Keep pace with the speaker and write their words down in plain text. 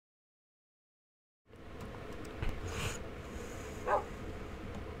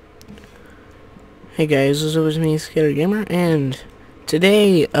Hey guys, this is me, Skater Gamer, and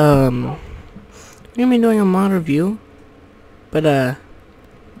today, we're gonna be doing a mod review, but,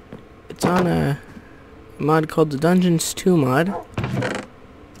 it's on a mod called the Dungeons 2 mod.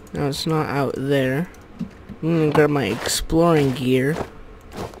 Now, it's not out there. I'm gonna grab my exploring gear,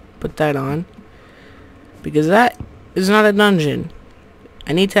 put that on, because that is not a dungeon.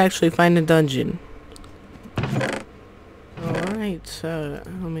 I need to actually find a dungeon. Alright, let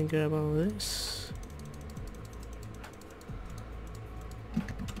me grab all this.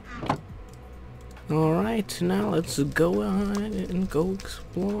 Alright, now let's go on and go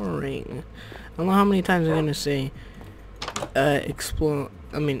exploring. I don't know how many times I'm gonna say,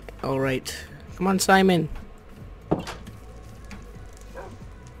 alright. Come on, Simon.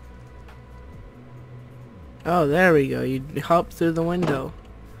 Oh, there we go. You hopped through the window.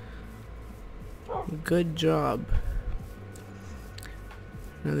 Good job.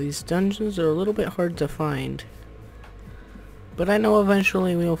 Now, these dungeons are a little bit hard to find, but I know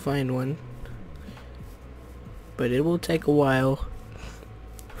eventually we'll find one. But it will take a while.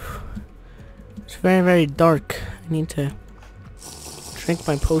 It's very, very dark. I need to drink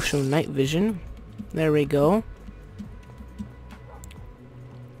my potion of night vision. There we go.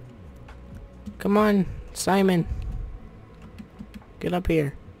 Come on, Simon. Get up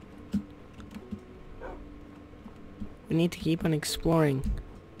here. We need to keep on exploring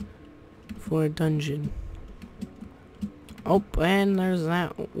for a dungeon. Oh, and there's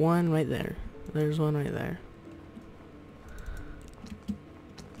that one right there. There's one right there.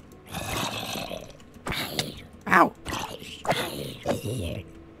 Ow!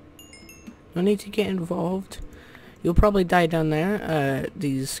 No need to get involved. You'll probably die down there.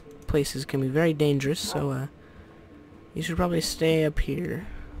 These places can be very dangerous, so you should probably stay up here.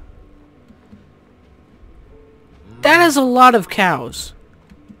 That is a lot of cows.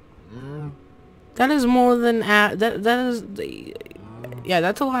 That is more than that is the, yeah,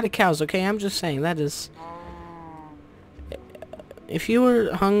 that's a lot of cows. Okay, I'm just saying that is. If you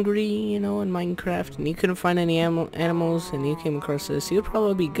were hungry, you know, in Minecraft, and you couldn't find any animals, and you came across this, you'd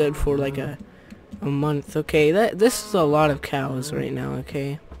probably be good for like a month. Okay, this is a lot of cows right now.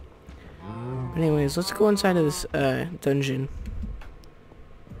 Okay. But anyways, let's go inside of this dungeon.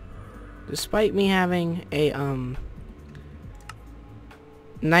 Despite me having a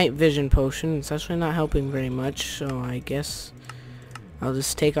night vision potion, it's actually not helping very much. So I guess I'll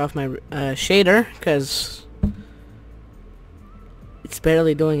just take off my shader, because it's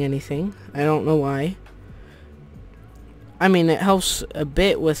barely doing anything. I don't know why. I mean, it helps a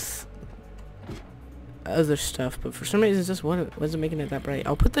bit with other stuff, but for some reason it's just wasn't making it that bright.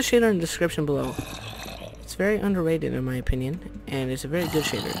 I'll put the shader in the description below. It's very underrated in my opinion, and it's a very good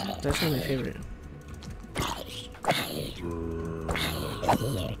shader. That's one of my favorite.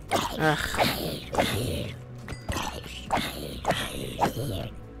 Ugh.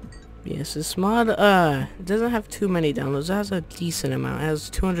 Yes, this mod, doesn't have too many downloads. It has a decent amount. It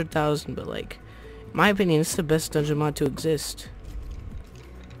has 200,000, but, like, in my opinion, it's the best dungeon mod to exist.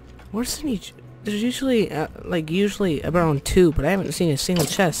 Where's there's usually, usually around 2, but I haven't seen a single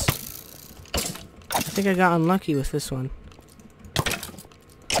chest. I think I got unlucky with this one.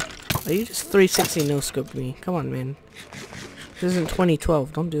 Oh, you just 360 no-scoped me. Come on, man. This isn't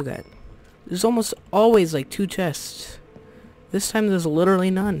 2012. Don't do that. There's almost always, like, 2 chests. This time there's literally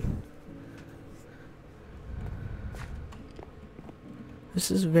none. This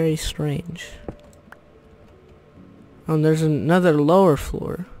is very strange. Oh, and there's another lower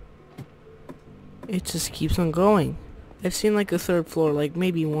floor. It just keeps on going. I've seen like a 3rd floor like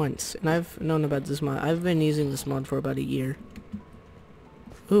maybe once, and I've known about this mod. I've been using this mod for about a year.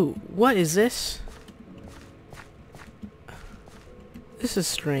 Ooh, what is this? This is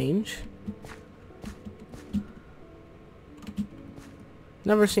strange.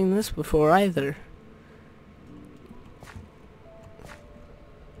 Never seen this before either.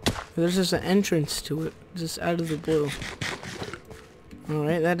 There's just an entrance to it, just out of the blue.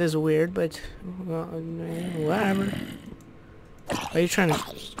 Alright, that is weird, but well, whatever. Are you trying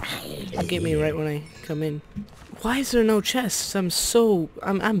to get me right when I come in? Why is there no chests?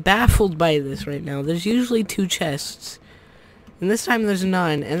 I'm baffled by this right now. There's usually 2 chests, and this time there's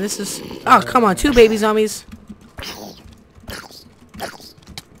none. And this is, oh come on, 2 baby zombies.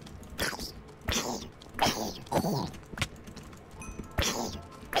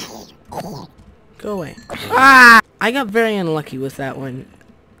 Go away. Ah! I got very unlucky with that one.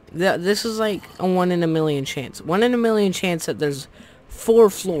 This is like a 1 in a million chance. 1 in a million chance that there's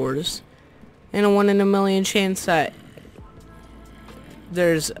 4 floors. And a 1 in a million chance that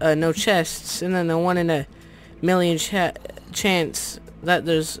there's no chests. And then a 1 in a million chance that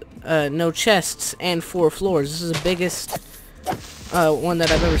there's no chests and 4 floors. This is the biggest one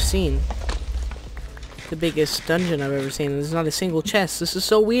that I've ever seen. The biggest dungeon I've ever seen. There's not a single chest. This is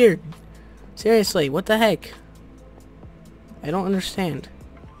so weird. Seriously, what the heck? I don't understand.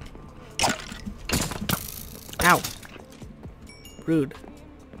 Ow. Rude.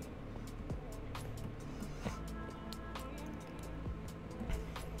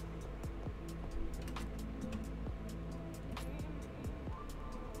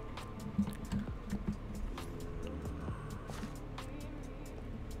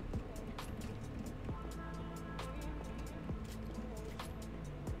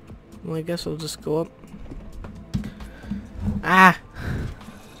 Well, I guess I'll just go up. Ah!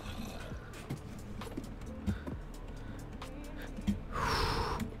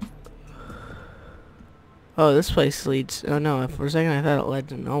 Oh, this place leads... Oh no, for a second I thought it led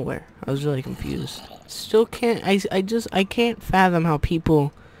to nowhere. I was really confused. Still can't... I can't fathom how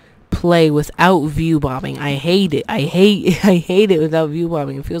people play without view bobbing. I hate it. I hate it without view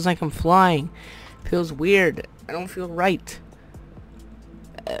bobbing. It feels like I'm flying. It feels weird. I don't feel right.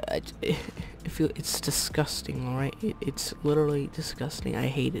 It's disgusting, alright? It's literally disgusting. I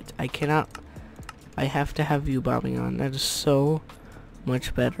hate it. I cannot... I have to have view bobbing on. That is so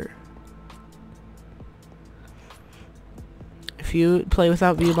much better. If you play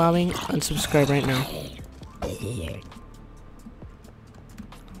without view bobbing, unsubscribe right now.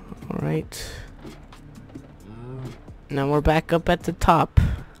 Alright. Now we're back up at the top.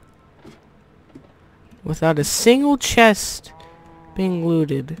 Without a single chest being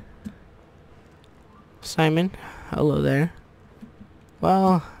looted. Simon, hello there.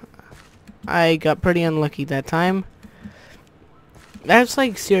 Well, I got pretty unlucky that time. That's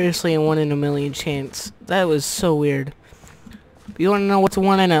like seriously a 1 in a million chance. That was so weird. If you want to know what's a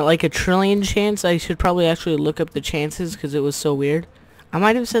 1 in a trillion chance, I should probably actually look up the chances because it was so weird. I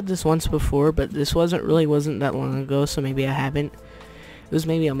might have said this once before, but this wasn't that long ago, so maybe I haven't. It was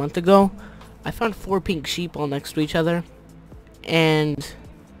maybe a month ago. I found 4 pink sheep all next to each other. And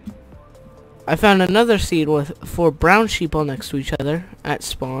I found another seed with 4 brown sheep all next to each other at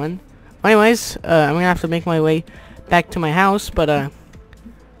spawn. Anyways, I'm gonna have to make my way back to my house, but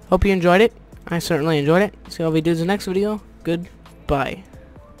hope you enjoyed it. I certainly enjoyed it. See how we do in the next video. Goodbye.